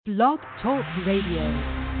Blog Talk Radio.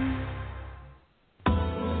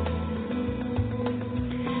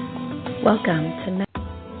 Welcome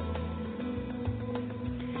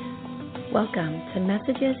to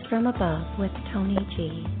Messages from Above with Toni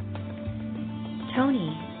G.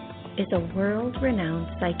 Toni is a world-renowned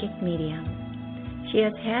psychic medium. She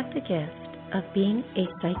has had the gift of being a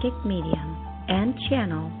psychic medium and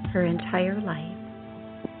channel her entire life.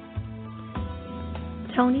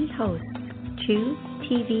 Toni hosts 2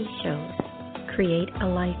 TV shows, Create a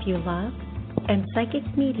Life You Love and Psychic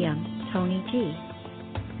Medium Toni G.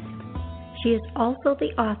 She is also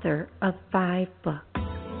the author of 5 books.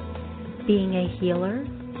 Being a healer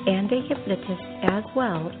and a hypnotist as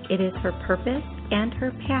well, it is her purpose and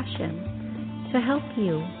her passion to help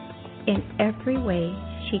you in every way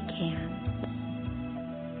she can.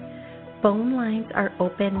 Phone lines are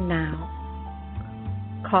open now.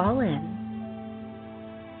 Call in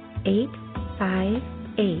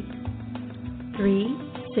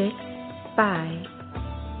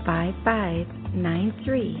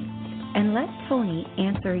 858-365-5593 and let Toni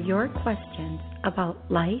answer your questions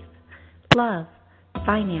about life, love,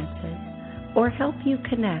 finances, or help you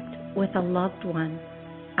connect with a loved one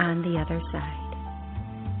on the other side.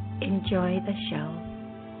 Enjoy the show.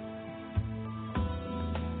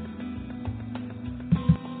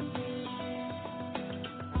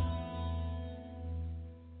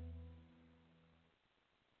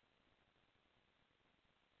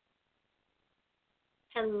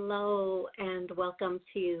 Hello and welcome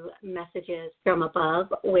to Messages from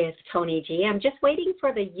Above with Toni G. I'm just waiting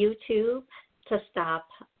for the YouTube to stop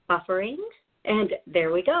buffering. And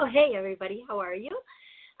there we go. Hey, everybody. How are you?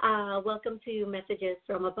 Welcome to Messages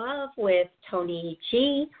from Above with Toni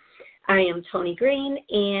G. I am Toni Greene,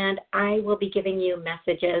 and I will be giving you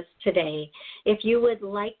messages today. If you would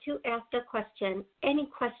like to ask a question, any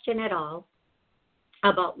question at all,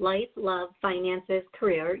 about life, love, finances,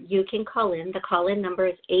 career, you can call in. The call-in number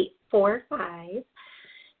is 845-277-9131.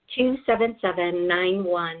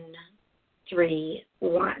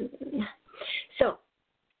 So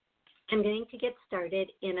I'm going to get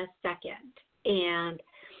started in a second, and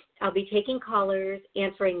I'll be taking callers,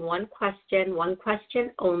 answering one question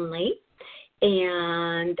only,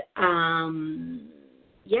 and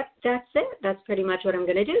yep, that's it. That's pretty much what I'm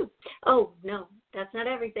going to do. Oh, no. That's not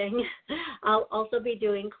everything. I'll also be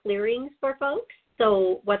doing clearings for folks.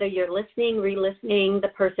 So whether you're listening, re-listening, the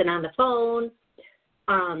person on the phone,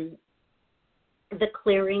 the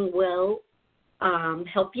clearing will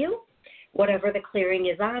help you. Whatever the clearing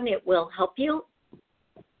is on, it will help you.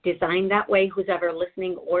 Designed that way, who's ever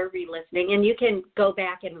listening or re-listening. And you can go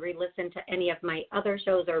back and re-listen to any of my other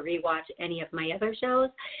shows or re-watch any of my other shows.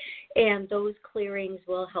 And those clearings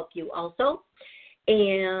will help you also.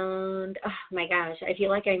 And, oh my gosh, I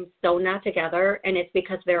feel like I'm so not together, and it's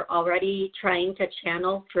because they're already trying to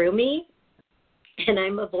channel through me, and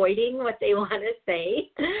I'm avoiding what they want to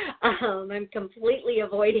say. I'm completely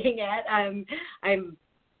avoiding it. I'm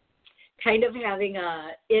kind of having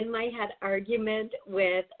a in-my-head argument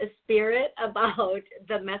with a spirit about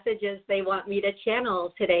the messages they want me to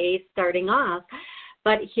channel today starting off.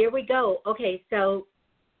 But here we go. Okay, so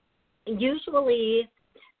usually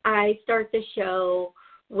I start the show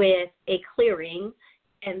with a clearing,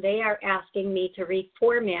 and they are asking me to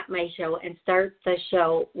reformat my show and start the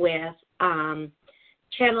show with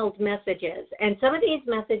channeled messages. And some of these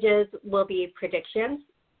messages will be predictions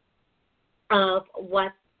of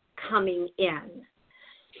what's coming in.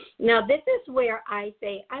 Now, this is where I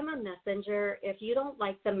say I'm a messenger. If you don't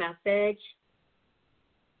like the message,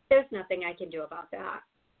 there's nothing I can do about that.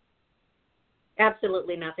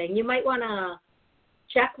 Absolutely nothing. You might want to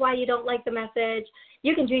check why you don't like the message.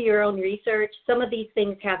 You can do your own research. Some of these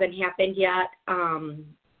things haven't happened yet.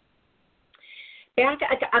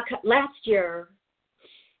 Last year,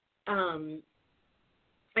 I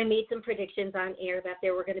made some predictions on air that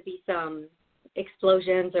there were going to be some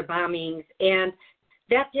explosions or bombings, and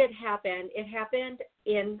that did happen. It happened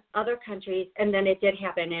in other countries, and then it did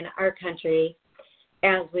happen in our country,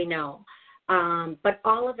 as we know. But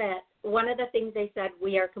all of it, one of the things they said,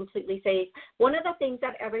 we are completely safe. One of the things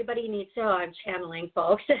that everybody needs to, I'm channeling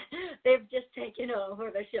folks, they've just taken over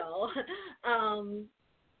the show.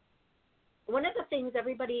 One of the things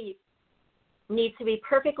everybody needs to be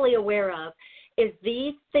perfectly aware of is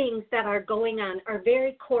these things that are going on are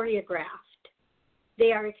very choreographed.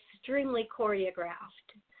 They are extremely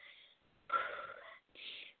choreographed.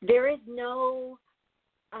 There is no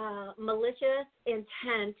malicious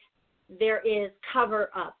intent. There is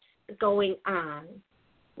cover-ups going on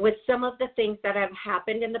with some of the things that have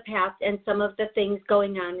happened in the past and some of the things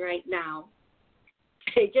going on right now.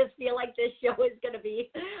 I just feel like this show is going to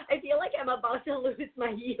be, I feel like I'm about to lose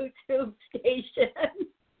my YouTube station.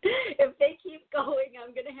 If they keep going,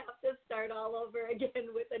 I'm going to have to start all over again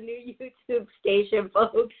with a new YouTube station,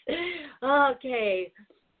 folks. Okay.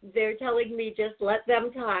 They're telling me just let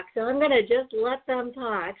them talk. So I'm going to just let them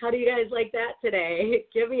talk. How do you guys like that today?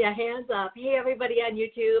 Give me a hands up. Hey, everybody on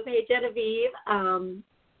YouTube. Hey, Genevieve.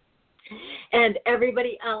 And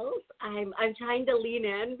everybody else. I'm trying to lean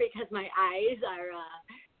in because my eyes are,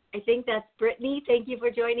 I think that's Brittany. Thank you for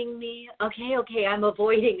joining me. Okay. I'm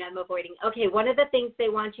avoiding. Okay, one of the things they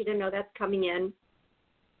want you to know that's coming in.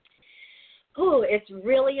 It's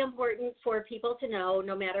really important for people to know,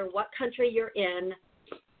 no matter what country you're in,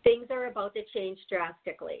 things are about to change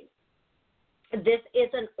drastically. This is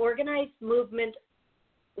an organized movement.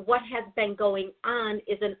 What has been going on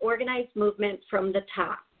is an organized movement from the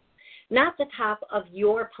top, not the top of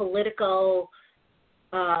your political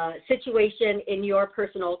situation in your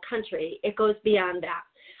personal country. It goes beyond that.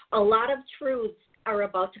 A lot of truths are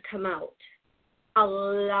about to come out. A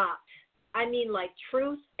lot. I mean, like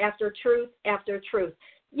truth after truth after truth.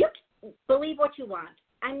 You can believe what you want.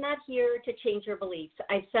 I'm not here to change your beliefs.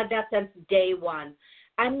 I've said that since day one.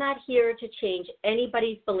 I'm not here to change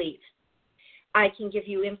anybody's beliefs. I can give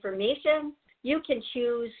you information. You can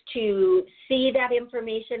choose to see that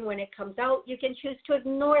information when it comes out. You can choose to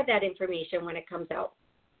ignore that information when it comes out.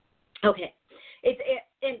 Okay.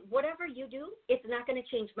 And whatever you do, it's not going to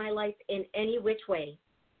change my life in any which way.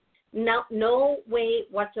 No way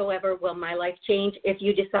whatsoever will my life change if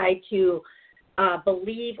you decide to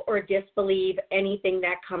believe or disbelieve anything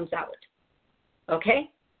that comes out. Okay?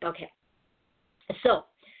 So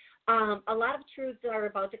a lot of truths are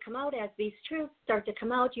about to come out. As these truths start to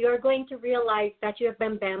come out, you are going to realize that you have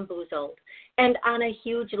been bamboozled, and on a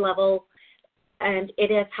huge level, and it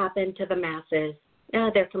has happened to the masses.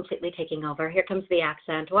 They're completely taking over. Here comes the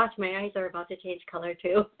accent. Watch, my eyes are about to change color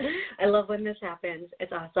too. I love when this happens.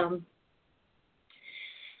 It's awesome.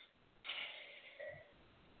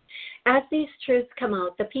 As these truths come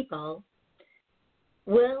out, the people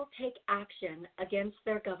will take action against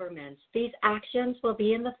their governments. These actions will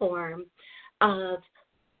be in the form of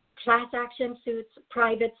class action suits,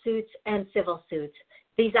 private suits, and civil suits.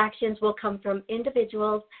 These actions will come from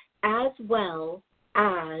individuals as well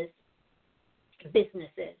as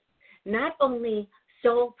businesses. Not only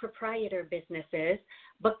sole proprietor businesses,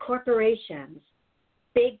 but corporations,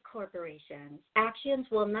 big corporations. Actions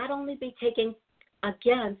will not only be taken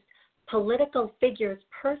against political figures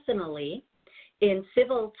personally in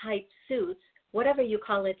civil type suits, whatever you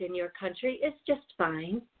call it in your country is just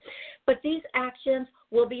fine, but these actions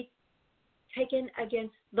will be taken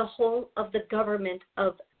against the whole of the government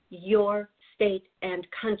of your state and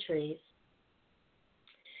countries.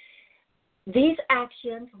 These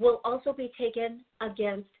actions will also be taken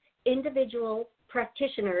against individual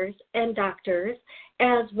practitioners and doctors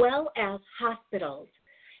as well as hospitals.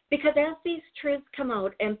 Because as these truths come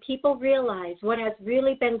out and people realize what has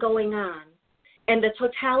really been going on and the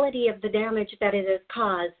totality of the damage that it has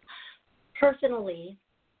caused personally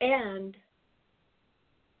and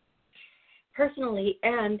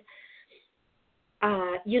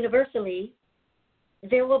universally,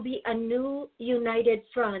 there will be a new united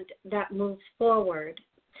front that moves forward.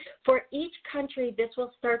 For each country, this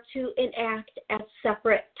will start to enact at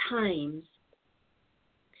separate times.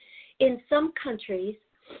 In some countries,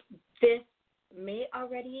 this may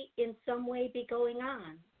already in some way be going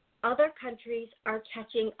on. Other countries are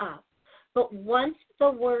catching up. But once the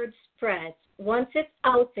word spreads, once it's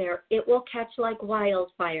out there, it will catch like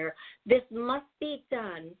wildfire. This must be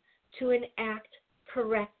done to enact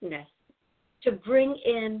correctness, to bring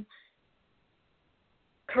in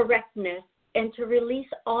correctness, and to release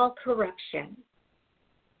all corruption.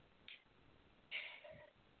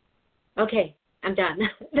 Okay, I'm done.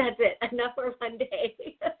 That's it. Enough for one day.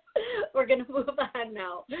 We're going to move on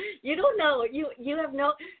now. You don't know.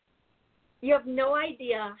 You have no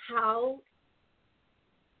idea how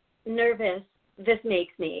nervous this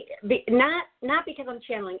makes me. Not because I'm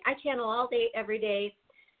channeling. I channel all day, every day.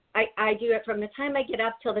 I do it from the time I get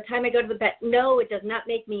up till the time I go to the bed. No, it does not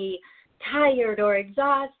make me tired or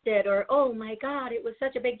exhausted or, oh my God, it was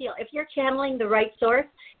such a big deal. If you're channeling the right source,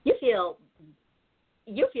 you feel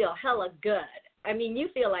hella good. I mean, you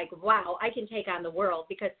feel like, wow, I can take on the world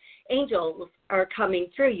because angels are coming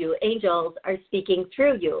through you. Angels are speaking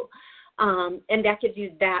through you. And that gives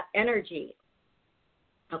you that energy.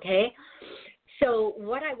 Okay? So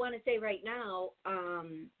what I want to say right now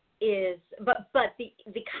is, but the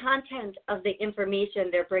content of the information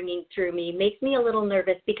they're bringing through me makes me a little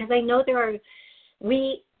nervous because I know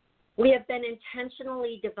we have been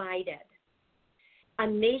intentionally divided. a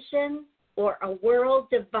nation or a world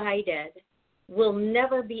divided will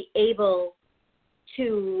never be able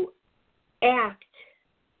to act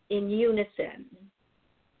in unison.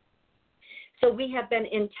 So we have been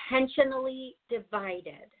intentionally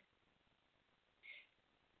divided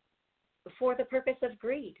for the purpose of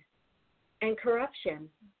greed and corruption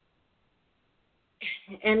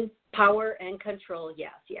and power and control.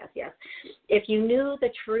 Yes. If you knew the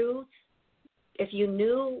truth, if you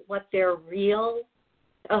knew what their real,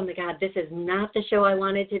 oh my God, this is not the show I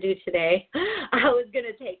wanted to do today. I was going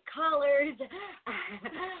to take callers.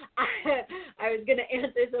 I was going to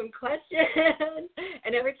answer some questions.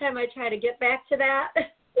 And every time I try to get back to that,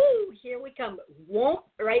 here we come. Won't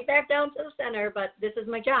right back down to the center, but this is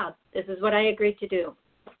my job. This is what I agreed to do.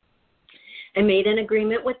 I made an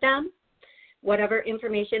agreement with them. Whatever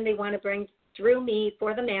information they want to bring through me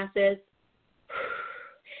for the masses.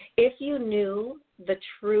 If you knew the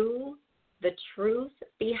truth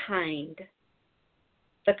behind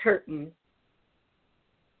the curtain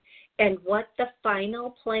and what the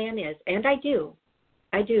final plan is, and I do.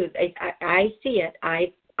 I see it.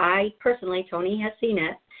 I personally, Toni has seen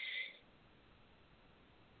it.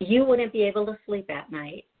 You wouldn't be able to sleep at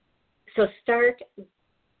night. So start,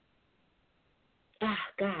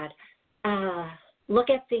 look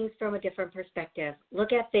at things from a different perspective.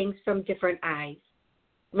 Look at things from different eyes.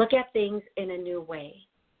 Look at things in a new way.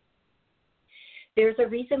 There's a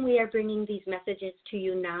reason we are bringing these messages to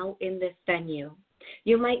you now in this venue.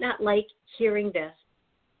 You might not like hearing this.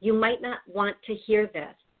 You might not want to hear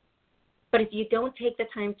this. But if you don't take the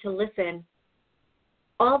time to listen,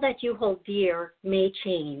 all that you hold dear may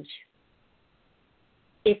change.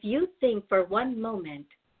 If you think for one moment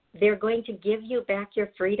they're going to give you back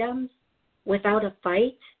your freedoms without a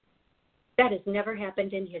fight, that has never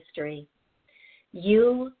happened in history.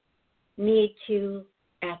 You need to,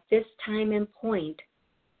 at this time and point,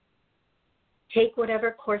 take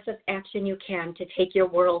whatever course of action you can to take your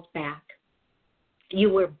world back. You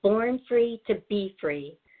were born free to be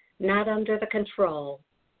free, not under the control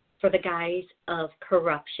for the guise of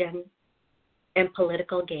corruption and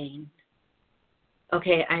political gain.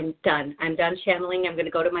 Okay, I'm done. I'm done channeling. I'm going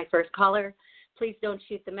to go to my first caller. Please don't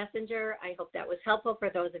shoot the messenger. I hope that was helpful for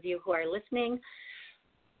those of you who are listening.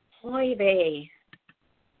 Hoy vey.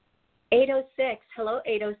 806. Hello,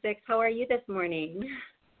 806. How are you this morning?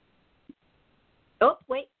 Oh,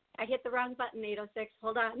 wait. I hit the wrong button, 806.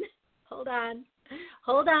 Hold on.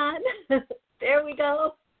 There we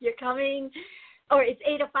go. You're coming. Or it's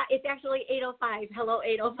 805. It's actually 805. Hello,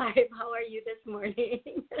 805. How are you this morning?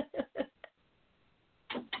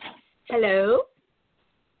 Hello?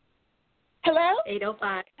 Hello?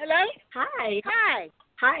 805. Hello? Hi. Hi.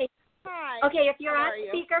 Hi. Hi. Okay, if you're How on are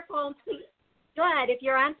you? speakerphone, please. Good. If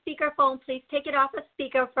you're on speakerphone, please take it off of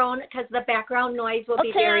speakerphone because the background noise will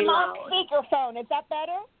be very I'm loud. on speakerphone. Is that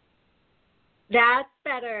better? That's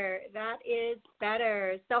better. That is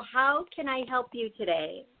better. So how can I help you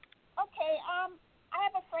today? Okay. I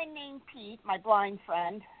have a friend named Pete, my blind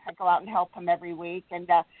friend. I go out and help him every week. And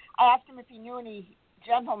I asked him if he knew any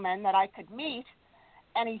gentlemen that I could meet.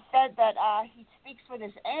 And he said that he speaks with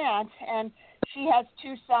his aunt, and she has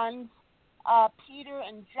two sons, Peter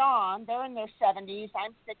and John. They're in their 70s.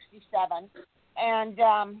 I'm 67. And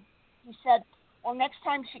he said, well, next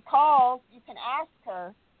time she calls, you can ask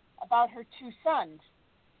her about her two sons.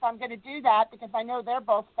 So I'm going to do that because I know they're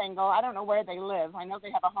both single. I don't know where they live. I know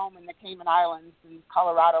they have a home in the Cayman Islands in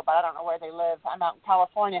Colorado, but I don't know where they live. I'm out in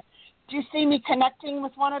California. Do you see me connecting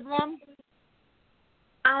with one of them?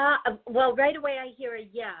 Well, right away I hear a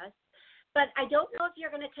yes, but I don't know if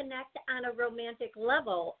you're going to connect on a romantic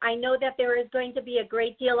level. I know that there is going to be a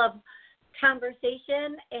great deal of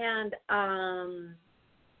conversation and,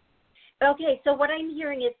 okay, so what I'm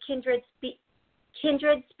hearing is kindred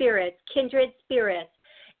spirits,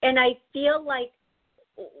 and I feel like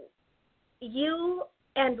you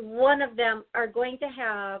and one of them are going to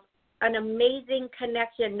have an amazing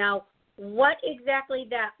connection. Now, what exactly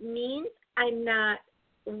that means, I'm not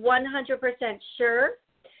 100% sure,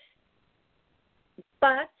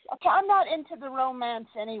 but... Okay, I'm not into the romance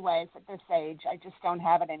anyways at this age. I just don't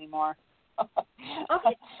have it anymore. Okay,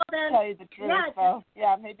 well then, to tell you the truth. yeah, so,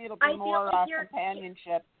 yeah, maybe it'll be more like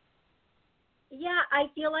companionship. Yeah, I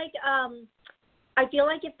feel like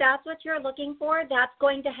if that's what you're looking for, that's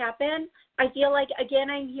going to happen. I feel like,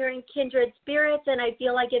 again, I'm hearing kindred spirits, and I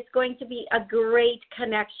feel like it's going to be a great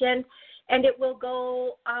connection. And it will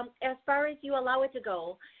go as far as you allow it to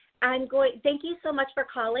go. Thank you so much for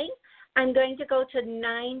calling. I'm going to go to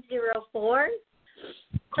 904.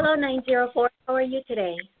 Hello, 904. How are you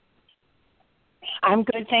today? I'm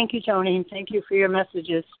good. Thank you, Toni, and thank you for your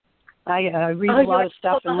messages. I read a lot of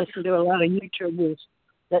stuff and listen to a lot of YouTubers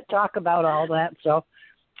that talk about all that, so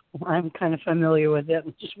I'm kind of familiar with it.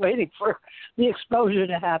 I'm just waiting for the exposure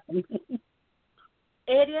to happen.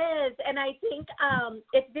 It is, and I think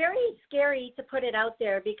it's very scary to put it out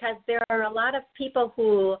there because there are a lot of people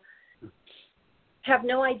who have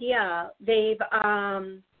no idea.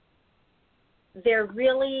 They're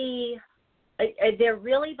really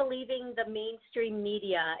believing the mainstream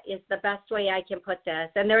media is the best way I can put this,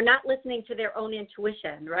 and they're not listening to their own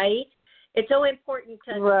intuition, right? It's so important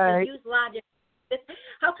to use logic. This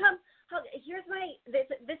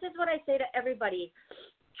is what I say to everybody.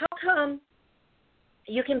 How come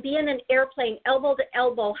you can be in an airplane elbow to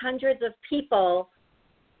elbow, hundreds of people,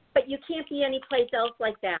 but you can't be anyplace else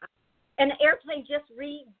like that? An airplane just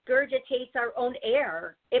regurgitates our own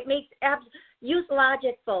air. It makes use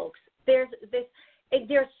logic, folks. There's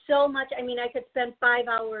so much. I mean, I could spend 5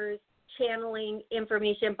 hours channeling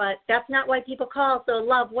information, but that's not why people call. So,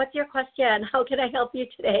 love, what's your question? How can I help you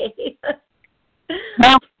today?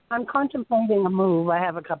 Well, I'm contemplating a move. I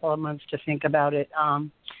have a couple of months to think about it,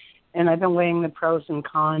 and I've been weighing the pros and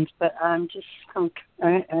cons, but I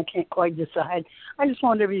can't quite decide. I just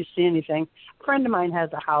wonder if you see anything. A friend of mine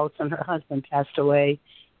has a house, and her husband passed away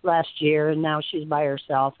last year, and now she's by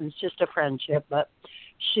herself, and it's just a friendship, but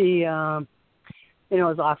she, has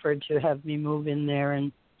offered to have me move in there,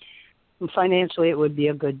 and financially it would be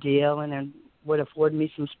a good deal, and it would afford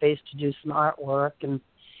me some space to do some artwork,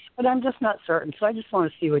 but I'm just not certain, so I just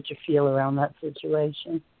want to see what you feel around that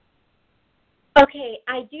situation. Okay,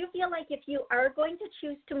 I do feel like if you are going to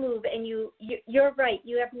choose to move, and you're right,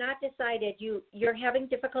 you have not decided, you're having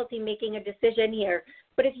difficulty making a decision here,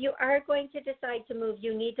 but if you are going to decide to move,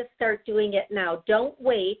 you need to start doing it now. Don't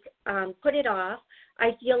wait, put it off.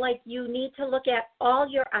 I feel like you need to look at all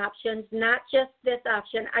your options, not just this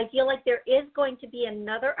option. I feel like there is going to be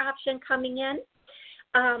another option coming in.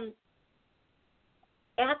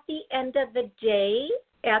 At the end of the day,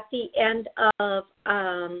 at the end of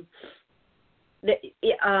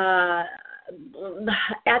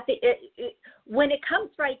when it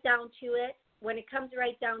comes right down to it,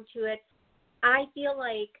 I feel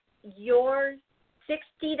like you're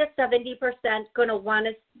 60 to 70% going to want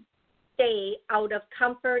to stay out of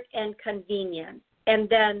comfort and convenience, and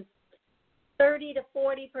then 30 to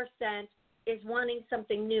 40% is wanting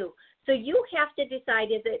something new. So you have to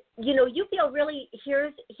decide, is it, you feel really,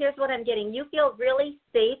 here's what I'm getting. You feel really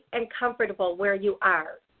safe and comfortable where you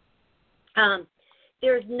are.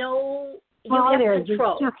 There's no, have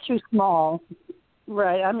control. It's just too small.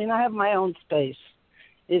 Right. I mean, I have my own space.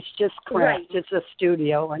 It's just cramped. Right. It's a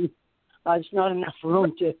studio, and there's not enough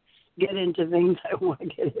room to get into things I want to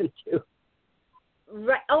get into.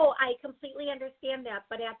 Right. Oh, I completely understand that.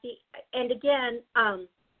 But at the end of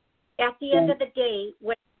the day,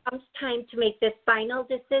 when it comes time to make this final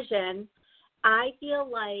decision, I feel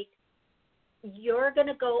like you're going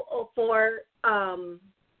to go for,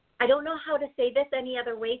 I don't know how to say this any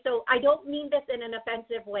other way, so I don't mean this in an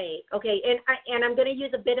offensive way, okay? And I'm going to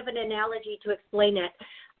use a bit of an analogy to explain it.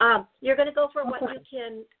 You're going to go for what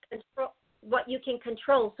you can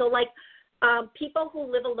control. So, like, people who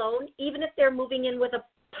live alone, even if they're moving in with a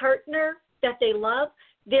partner that they love,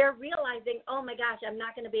 they're realizing, oh my gosh, I'm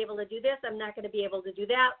not going to be able to do this. I'm not going to be able to do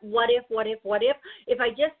that. What if? If I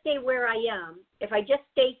just stay where I am, if I just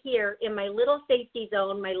stay here in my little safety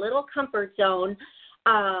zone, my little comfort zone,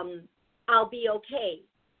 I'll be okay.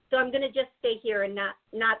 So I'm going to just stay here and not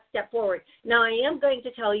step forward. Now, I am going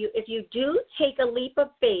to tell you, if you do take a leap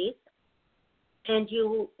of faith and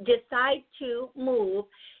you decide to move,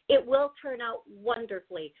 it will turn out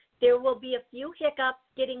wonderfully. There will be a few hiccups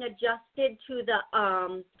getting adjusted to the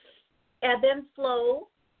ebb and flow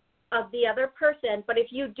of the other person. But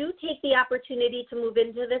if you do take the opportunity to move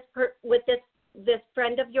into with this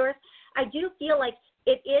friend of yours, I do feel like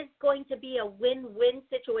it is going to be a win-win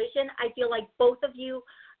situation. I feel like both of you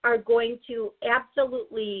are going to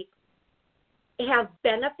absolutely have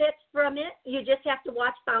benefits from it. You just have to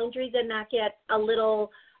watch boundaries and not get a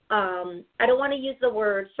little, I don't want to use the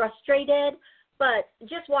word frustrated, but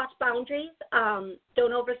just watch boundaries.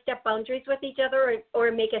 Don't overstep boundaries with each other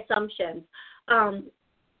or make assumptions.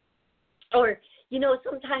 Or,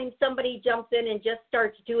 sometimes somebody jumps in and just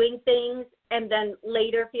starts doing things and then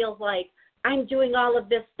later feels like, I'm doing all of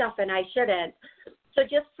this stuff and I shouldn't. So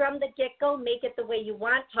just from the get-go, make it the way you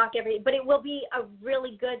want, but it will be a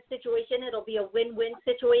really good situation. It'll be a win-win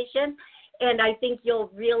situation, and I think you'll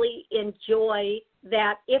really enjoy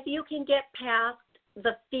that if you can get past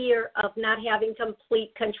the fear of not having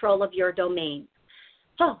complete control of your domain.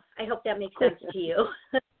 Oh, I hope that makes sense to you.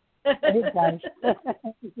 It does.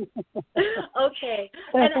 Okay.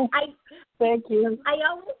 And Thank you. I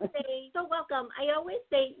always say, so welcome. I always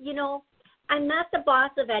say, I'm not the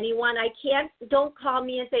boss of anyone. Don't call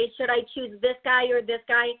me and say, should I choose this guy or this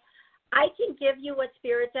guy? I can give you what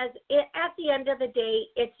Spirit says. At the end of the day,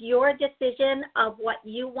 it's your decision of what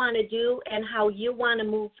you want to do and how you want to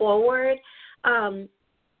move forward.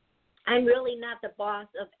 I'm really not the boss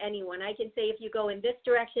of anyone. I can say if you go in this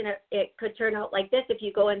direction, it could turn out like this. If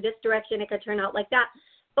you go in this direction, it could turn out like that.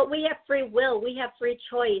 But we have free will. We have free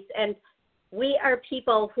choice. And we are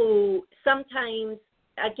people who sometimes,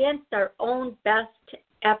 against our own best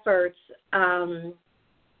efforts,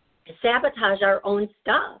 sabotage our own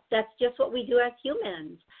stuff. That's just what we do as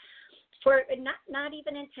humans. For not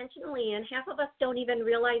even intentionally, and half of us don't even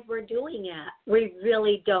realize we're doing it. We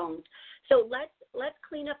really don't. So let's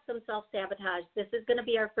clean up some self-sabotage. This is going to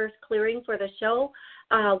be our first clearing for the show.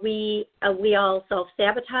 We all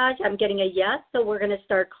self-sabotage. I'm getting a yes, so we're going to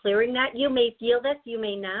start clearing that. You may feel this, you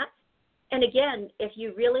may not. And again, if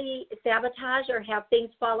you really sabotage or have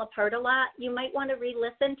things fall apart a lot, you might want to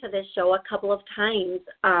re-listen to this show a couple of times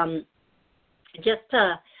just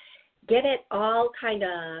to get it all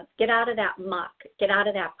get out of that muck, get out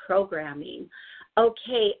of that programming.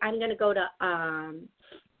 Okay, I'm going to go to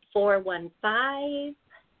 415.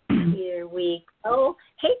 Here we go.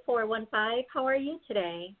 Hey, 415, how are you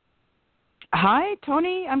today? Hi,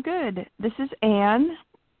 Toni. I'm good. This is Anne.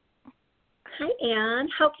 Hi, Anne.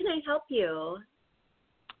 How can I help you?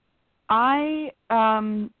 I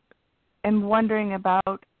am wondering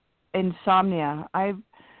about insomnia. I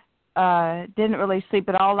didn't really sleep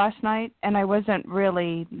at all last night, and I wasn't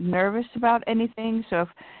really nervous about anything. So if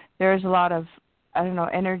there's a lot of,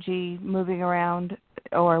 energy moving around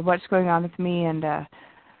or what's going on with me, and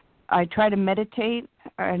I try to meditate.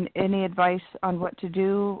 And any advice on what to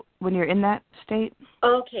do when you're in that state?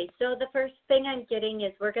 Okay, so the first thing I'm getting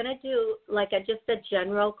is we're going to do just a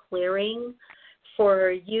general clearing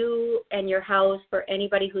for you and your house, for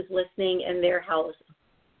anybody who's listening in their house.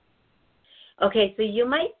 Okay, so you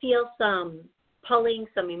might feel some pulling,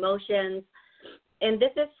 some emotions, and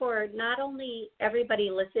this is for not only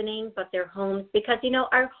everybody listening, but their homes, because,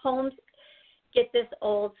 our homes get this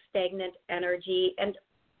old stagnant energy and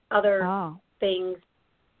other things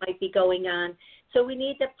might be going on. So we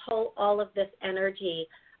need to pull all of this energy.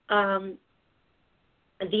 The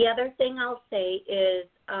other thing I'll say is,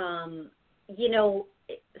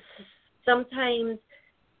 sometimes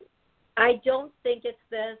I don't think it's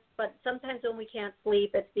this, but sometimes when we can't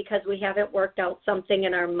sleep, it's because we haven't worked out something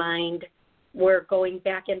in our mind. We're going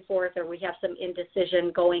back and forth, or we have some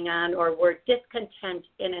indecision going on, or we're discontent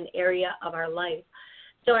in an area of our life.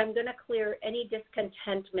 So I'm going to clear any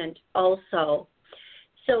discontentment also.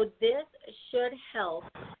 So this should help.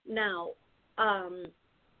 Now,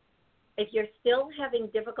 if you're still having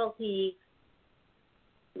difficulty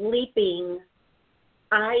sleeping,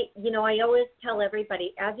 I always tell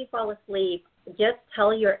everybody, as you fall asleep, just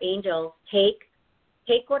tell your angels, take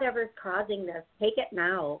whatever's causing this, take it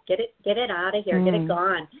now, get it out of here, get it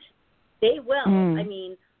gone. They will.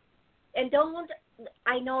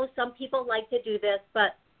 I know some people like to do this,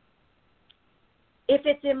 but if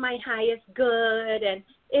it's in my highest good and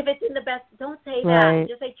if it's in the best, don't say that.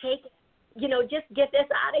 Just say take it. Just get this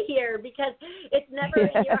out of here, because it's never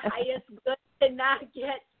in your highest good to not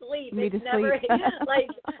get sleep. It's never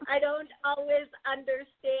I don't always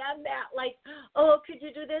understand that. Could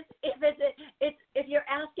you do this? If you're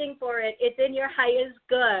asking for it, it's in your highest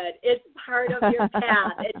good. It's part of your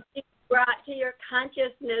path. It's brought to your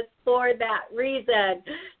consciousness for that reason.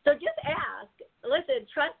 So just ask. Listen,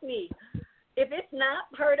 trust me. If it's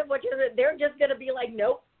not part of what they're just going to be like,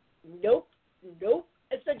 nope.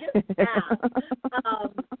 So just ask.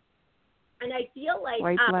 And I feel like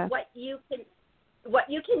what you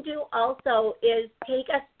can do also is take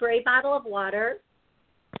a spray bottle of water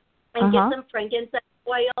and get some frankincense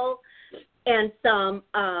oil and some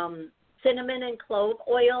cinnamon and clove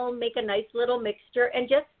oil. Make a nice little mixture and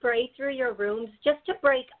just spray through your rooms just to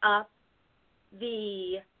break up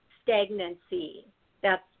the stagnancy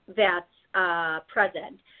that's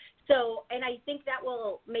present. So, and I think that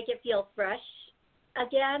will make it feel fresh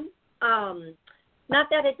again. Not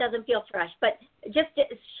that it doesn't feel fresh, but just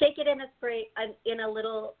shake it in a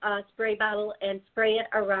little spray bottle and spray it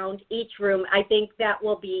around each room. I think that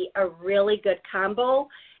will be a really good combo,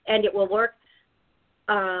 and it will work.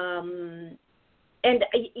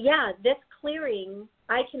 This clearing,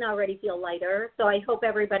 I can already feel lighter. So I hope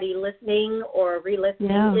everybody listening or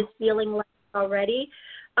re-listening is feeling lighter already.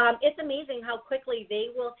 It's amazing how quickly they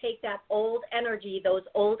will take that old energy, those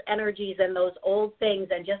old energies and those old things,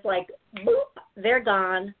 and just boop, they're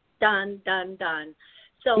gone. done, done, done.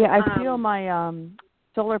 So yeah, I feel my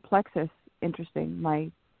solar plexus interesting. My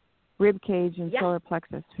rib cage and solar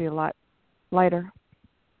plexus feel a lot lighter.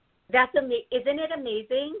 That's amazing. Isn't it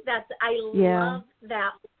amazing? I love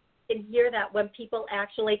that and hear that when people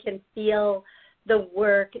actually can feel the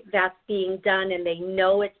work that's being done and they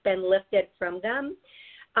know it's been lifted from them.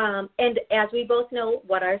 And as we both know,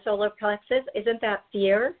 what our solar plexus, isn't that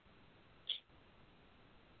fear?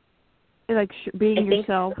 Like being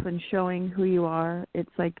yourself and showing who you are. It's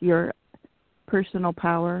like your personal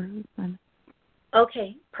power.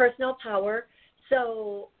 Okay, personal power.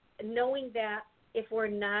 So knowing that if we're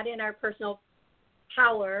not in our personal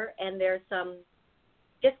power and there's some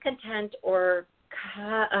discontent or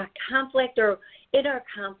conflict or inner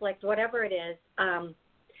conflict, whatever it is,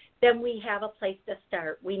 then we have a place to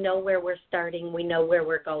start. We know where we're starting. We know where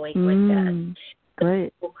we're going with this.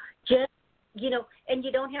 Great. So just, and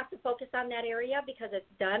you don't have to focus on that area because it's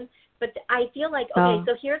done. But I feel like, okay,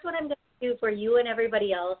 so here's what I'm going to do for you and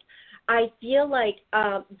everybody else. I feel like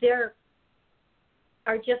there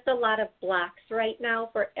are just a lot of blocks right now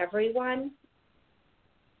for everyone.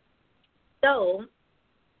 So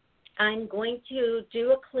I'm going to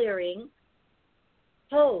do a clearing.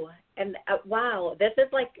 Oh, and wow, this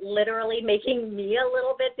is like literally making me a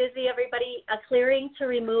little bit dizzy, everybody. A clearing to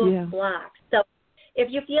remove blocks. So if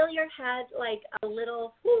you feel your head like a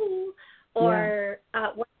little whoo or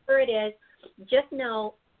whatever it is, just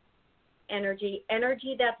know energy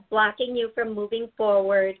that's blocking you from moving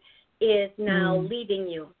forward is now leaving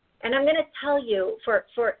you. And I'm going to tell you,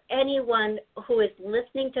 for anyone who is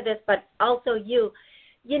listening to this, but also you,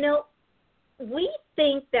 we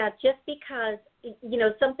think that just because,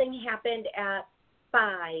 something happened at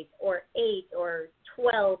 5 or 8 or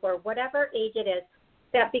 12 or whatever age it is,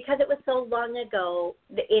 that because it was so long ago,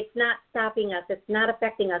 it's not stopping us, it's not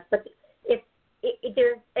affecting us. But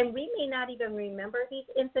and we may not even remember these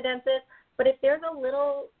incidences, but if there's a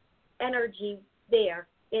little energy there,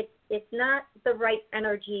 it's not the right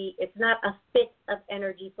energy, it's not a fit of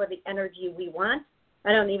energy for the energy we want.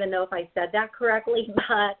 I don't even know if I said that correctly,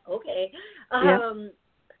 but okay.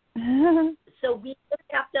 So we just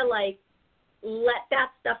have to let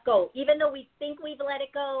that stuff go. Even though we think we've let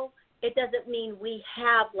it go, it doesn't mean we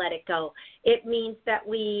have let it go. It means that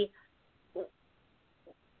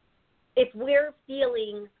if we're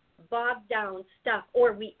feeling bogged down, stuck,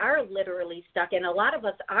 or we are literally stuck, and a lot of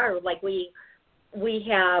us are, like we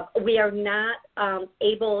are not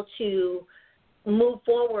able to move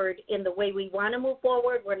forward in the way we want to move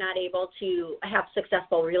forward. We're not able to have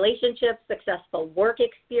successful relationships, successful work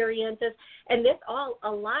experiences. And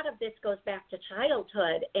a lot of this goes back to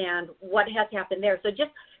childhood and what has happened there. So just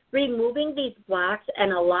removing these blocks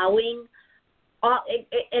and allowing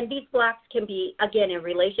and these blocks can be, again, in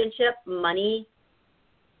relationship, money,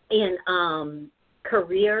 in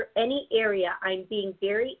career, any area. I'm being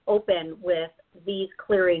very open with these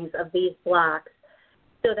clearings of these blocks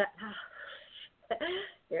so that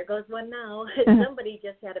there goes one now. Somebody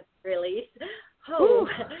just had a release. Oh,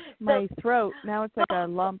 my throat. Now it's like a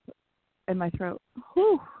lump in my throat.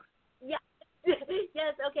 Whew. Yeah.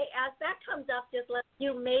 Yes, okay. As that comes up,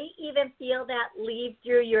 you may even feel that leave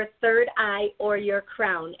through your third eye or your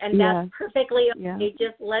crown, and that's perfectly okay. Yeah.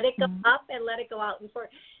 Just let it go up and let it go out. And for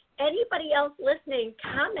anybody else listening,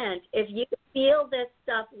 comment. If you feel this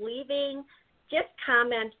stuff leaving, just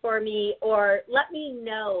comment for me or let me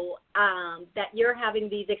know that you're having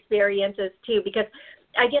these experiences too, because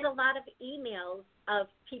I get a lot of emails of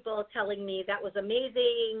people telling me that was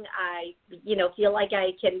amazing. I, feel like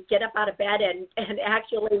I can get up out of bed and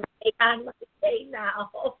actually take on my day now.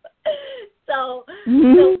 So,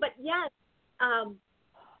 but yes.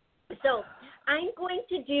 So I'm going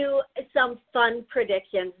to do some fun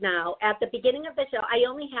predictions now. At the beginning of the show, I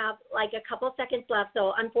only have like a couple seconds left,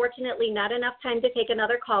 so unfortunately not enough time to take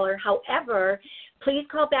another caller. However, please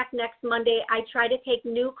call back next Monday. I try to take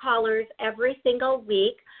new callers every single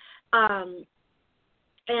week.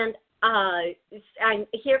 And I'm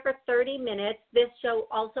here for 30 minutes. This show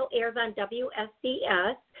also airs on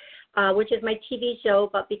WSCS, which is my TV show,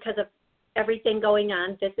 but because of everything going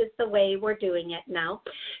on, this is the way we're doing it now.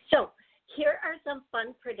 So here are some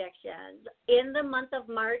fun predictions. In the month of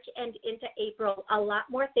March and into April, a lot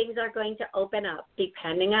more things are going to open up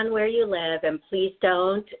depending on where you live. And please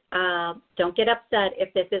don't get upset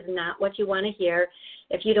if this is not what you want to hear.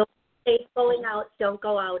 If you don't think going out, don't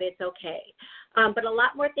go out. It's okay. But a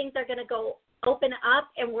lot more things are going to open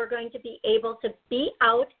up, and we're going to be able to be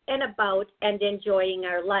out and about and enjoying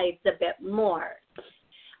our lives a bit more.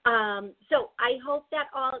 So I hope that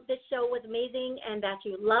this show was amazing and that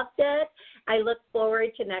you loved it. I look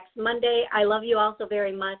forward to next Monday. I love you all so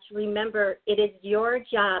very much. Remember, it is your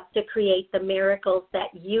job to create the miracles that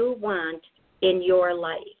you want in your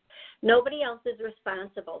life. Nobody else is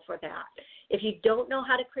responsible for that. If you don't know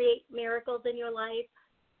how to create miracles in your life,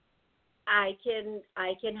 I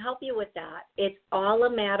can help you with that. It's all a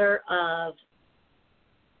matter of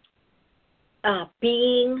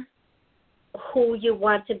being who you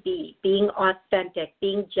want to be, being authentic,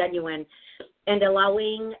 being genuine, and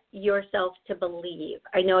allowing yourself to believe.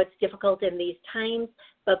 I know it's difficult in these times,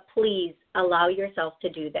 but please allow yourself to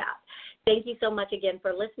do that. Thank you so much again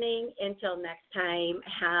for listening. Until next time,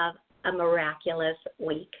 have a miraculous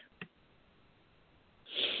week.